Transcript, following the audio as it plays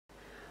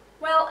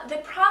Well,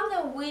 the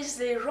problem with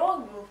the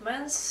wrong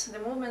movements, the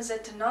movements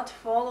that are not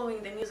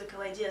following the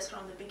musical ideas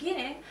from the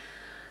beginning,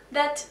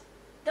 that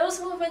those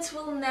movements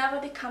will never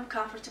become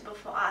comfortable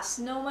for us,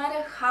 no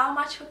matter how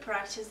much we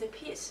practice the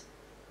piece.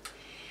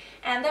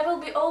 And there will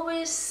be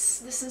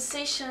always the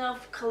sensation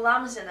of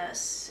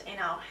clumsiness in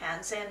our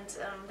hands, and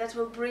that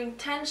will bring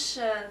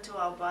tension to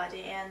our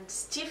body and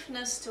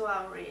stiffness to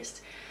our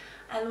wrist,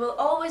 and will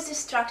always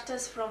distract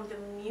us from the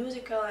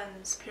musical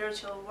and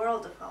spiritual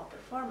world of our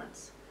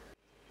performance.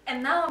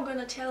 And now I'm going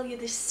to tell you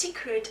the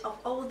secret of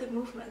all the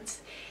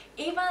movements.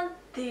 Even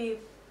the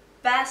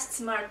best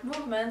smart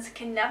movements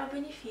can never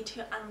benefit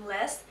you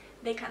unless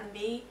they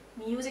convey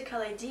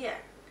musical idea.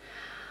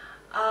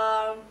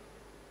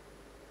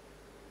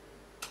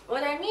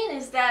 What I mean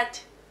is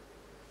that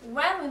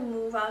when we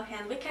move our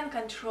hand, we can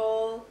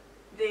control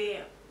the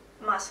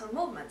muscle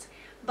movements,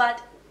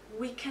 but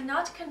we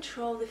cannot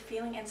control the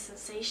feeling and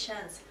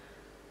sensations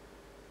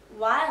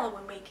while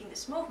we're making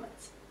these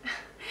movements.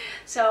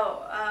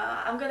 So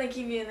I'm gonna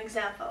give you an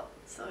example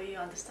so you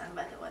understand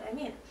better what I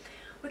mean.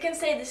 We can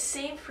say the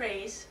same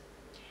phrase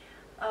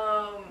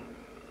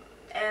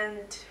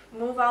and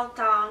move our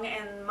tongue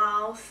and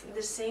mouth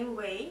the same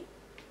way,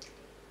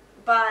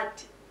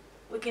 but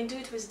we can do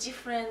it with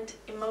different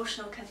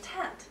emotional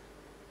content,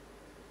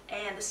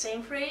 and the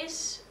same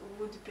phrase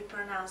would be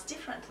pronounced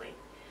differently.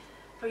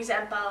 For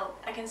example,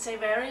 I can say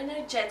very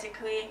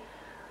energetically,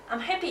 I'm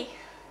happy,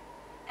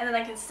 and then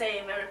I can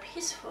say very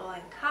peaceful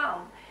and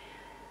calm,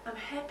 I'm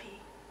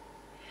happy.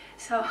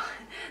 So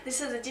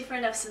this is the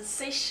different of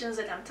sensations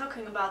that I'm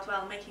talking about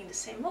while making the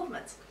same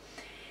movements.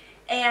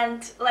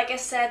 And like I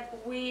said,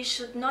 we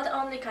should not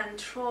only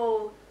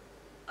control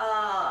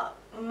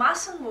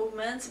muscle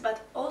movements,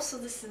 but also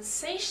the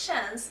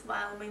sensations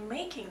while we're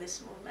making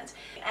these movements.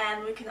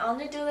 And we can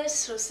only do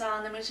this through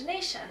sound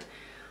imagination.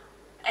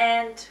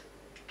 And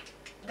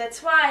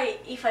that's why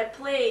if I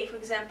play, for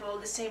example,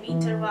 the same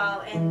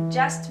interval and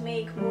just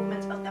make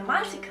movements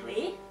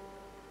automatically,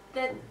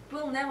 that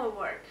will never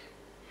work.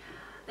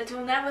 That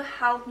will never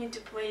help me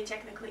to play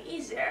technically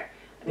easier,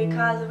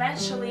 because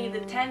eventually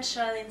the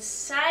tension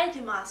inside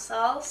the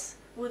muscles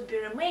would be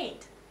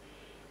remained.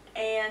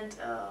 And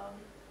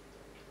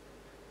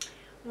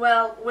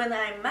well, when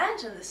I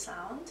imagine the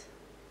sound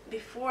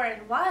before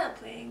and while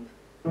playing,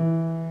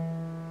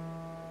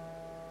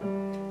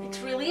 it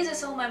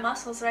releases all my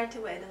muscles right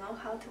away. I don't know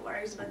how it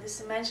works, but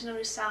this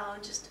imaginary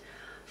sound just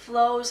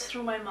flows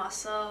through my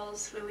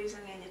muscles,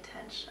 releasing any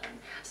tension.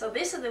 So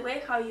this is the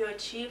way how you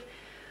achieve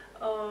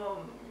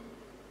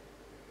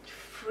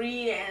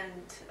free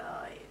and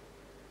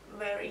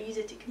very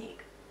easy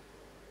technique.